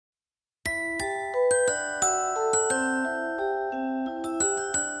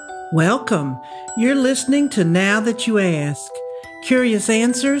Welcome. You're listening to Now That You Ask, curious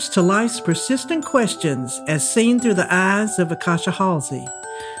answers to life's persistent questions as seen through the eyes of Akasha Halsey.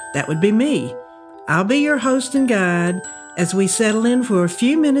 That would be me. I'll be your host and guide as we settle in for a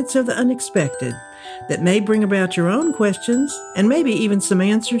few minutes of the unexpected that may bring about your own questions and maybe even some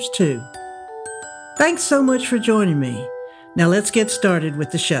answers too. Thanks so much for joining me. Now let's get started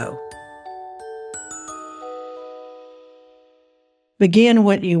with the show. Begin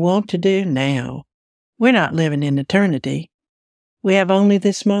what you want to do now. We're not living in eternity. We have only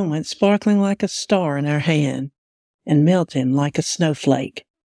this moment sparkling like a star in our hand and melting like a snowflake.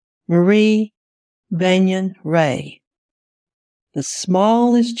 Marie Banyan Ray. The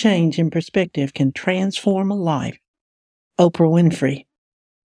smallest change in perspective can transform a life. Oprah Winfrey.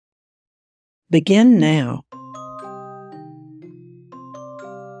 Begin now.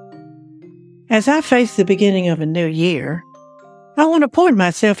 As I face the beginning of a new year, I want to point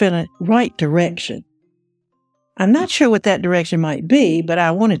myself in a right direction. I'm not sure what that direction might be, but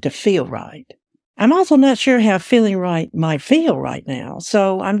I want it to feel right. I'm also not sure how feeling right might feel right now,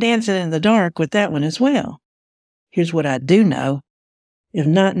 so I'm dancing in the dark with that one as well. Here's what I do know. If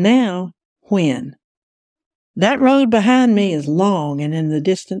not now, when? That road behind me is long and in the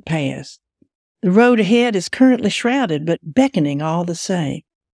distant past. The road ahead is currently shrouded, but beckoning all the same.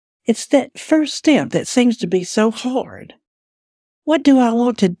 It's that first step that seems to be so hard. What do I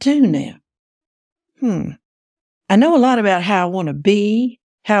want to do now? I know a lot about how I want to be,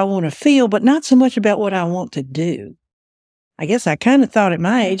 how I want to feel, but not so much about what I want to do. I guess I kind of thought at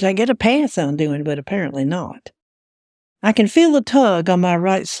my age I'd get a pass on doing, but apparently not. I can feel the tug on my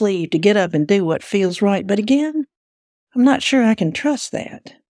right sleeve to get up and do what feels right, but again, I'm not sure I can trust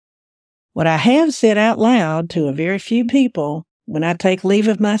that. What I have said out loud to a very few people when I take leave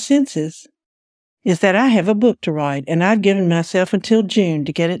of my senses is that I have a book to write, and I've given myself until June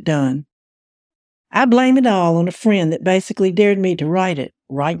to get it done. I blame it all on a friend that basically dared me to write it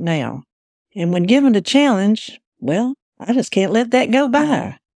right now. And when given a challenge, well, I just can't let that go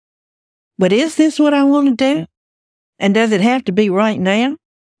by. But is this what I want to do? And does it have to be right now?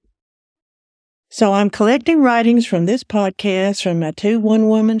 So I'm collecting writings from this podcast, from my 2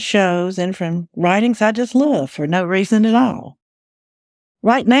 one-woman shows, and from writings I just love for no reason at all.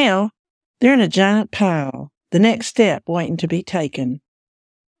 Right now, they're in a giant pile, the next step waiting to be taken.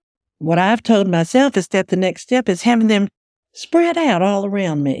 What I've told myself is that the next step is having them spread out all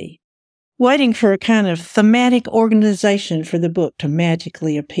around me, waiting for a kind of thematic organization for the book to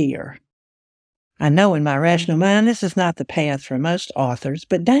magically appear. I know in my rational mind this is not the path for most authors,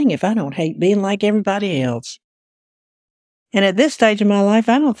 but dang if I don't hate being like everybody else. And at this stage of my life,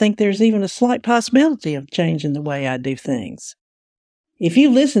 I don't think there's even a slight possibility of changing the way I do things. If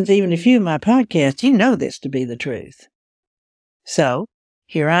you listen to even a few of my podcasts, you know this to be the truth. So,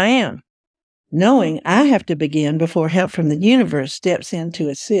 here I am, knowing I have to begin before help from the universe steps in to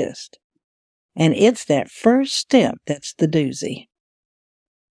assist. And it's that first step that's the doozy.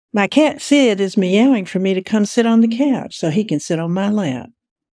 My cat Sid is meowing for me to come sit on the couch so he can sit on my lap.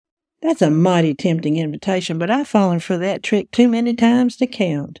 That's a mighty tempting invitation, but I've fallen for that trick too many times to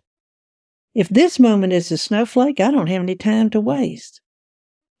count. If this moment is a snowflake, I don't have any time to waste.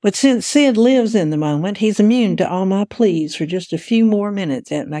 But since Sid lives in the moment, he's immune to all my pleas for just a few more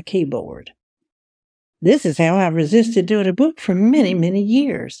minutes at my keyboard. This is how I've resisted doing a book for many, many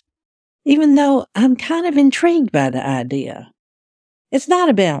years, even though I'm kind of intrigued by the idea. It's not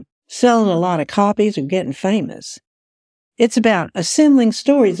about selling a lot of copies or getting famous. It's about assembling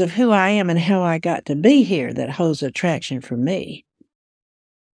stories of who I am and how I got to be here that holds attraction for me.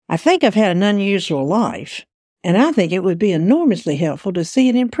 I think I've had an unusual life, and I think it would be enormously helpful to see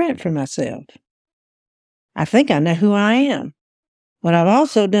it in print for myself. I think I know who I am, but I've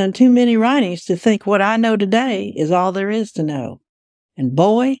also done too many writings to think what I know today is all there is to know. And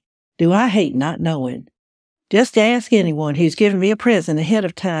boy, do I hate not knowing. Just ask anyone who's given me a present ahead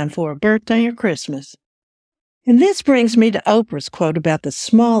of time for a birthday or Christmas. And this brings me to Oprah's quote about the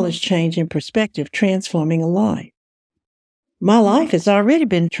smallest change in perspective transforming a life. My life has already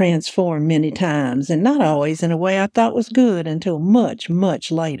been transformed many times, and not always in a way I thought was good until much, much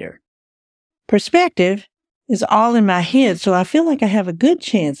later. Perspective is all in my head, so I feel like I have a good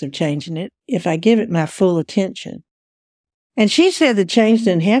chance of changing it if I give it my full attention. And she said the change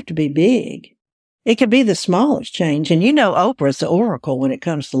didn't have to be big. It could be the smallest change, and you know Oprah's the oracle when it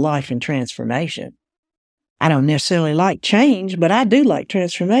comes to life and transformation. I don't necessarily like change, but I do like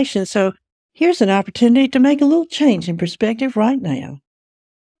transformation, so here's an opportunity to make a little change in perspective right now.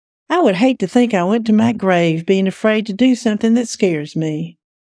 I would hate to think I went to my grave being afraid to do something that scares me.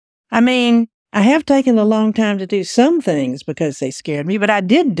 I mean, I have taken a long time to do some things because they scared me, but I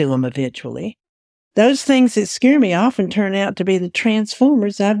did do them eventually. Those things that scare me often turn out to be the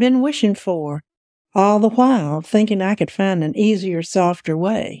transformers I've been wishing for, all the while thinking I could find an easier, softer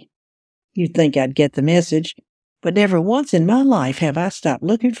way. You'd think I'd get the message, but never once in my life have I stopped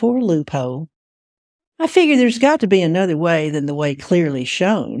looking for a loophole. I figure there's got to be another way than the way clearly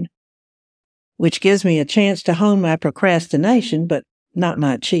shown, which gives me a chance to hone my procrastination, but not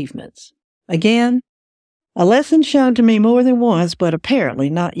my achievements. Again, a lesson shown to me more than once, but apparently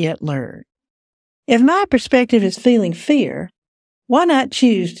not yet learned. If my perspective is feeling fear, why not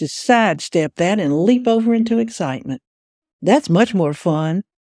choose to sidestep that and leap over into excitement? That's much more fun,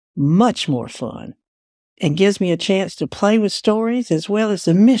 and gives me a chance to play with stories as well as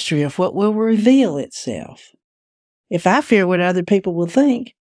the mystery of what will reveal itself. If I fear what other people will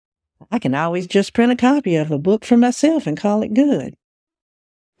think, I can always just print a copy of a book for myself and call it good.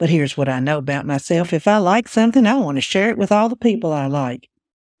 But here's what I know about myself. If I like something, I want to share it with all the people I like.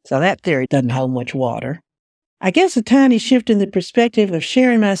 So that theory doesn't hold much water. I guess a tiny shift in the perspective of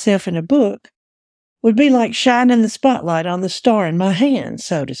sharing myself in a book would be like shining the spotlight on the star in my hand,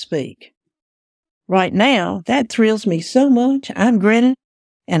 so to speak. Right now, that thrills me so much, I'm grinning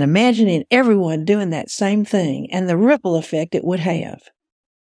and imagining everyone doing that same thing and the ripple effect it would have.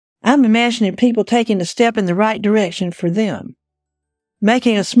 I'm imagining people taking a step in the right direction for them,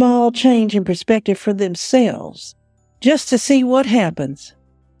 making a small change in perspective for themselves, just to see what happens.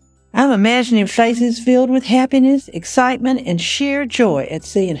 I'm imagining faces filled with happiness, excitement, and sheer joy at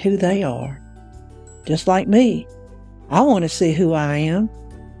seeing who they are. Just like me, I want to see who I am.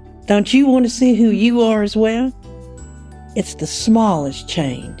 Don't you want to see who you are as well? It's the smallest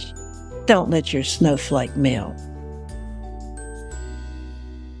change. Don't let your snowflake melt.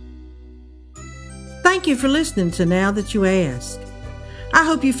 Thank you for listening to Now That You Ask. I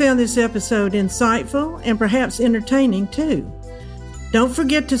hope you found this episode insightful and perhaps entertaining too. Don't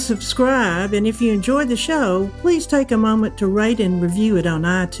forget to subscribe, and if you enjoyed the show, please take a moment to rate and review it on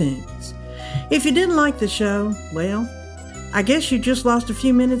iTunes. If you didn't like the show, well, I guess you just lost a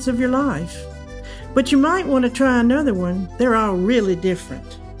few minutes of your life. But you might want to try another one. They're all really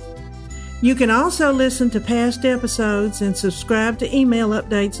different. You can also listen to past episodes and subscribe to email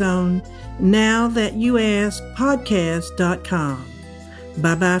updates on nowthatyouaskpodcast.com.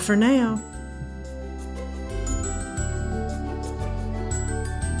 Bye-bye for now.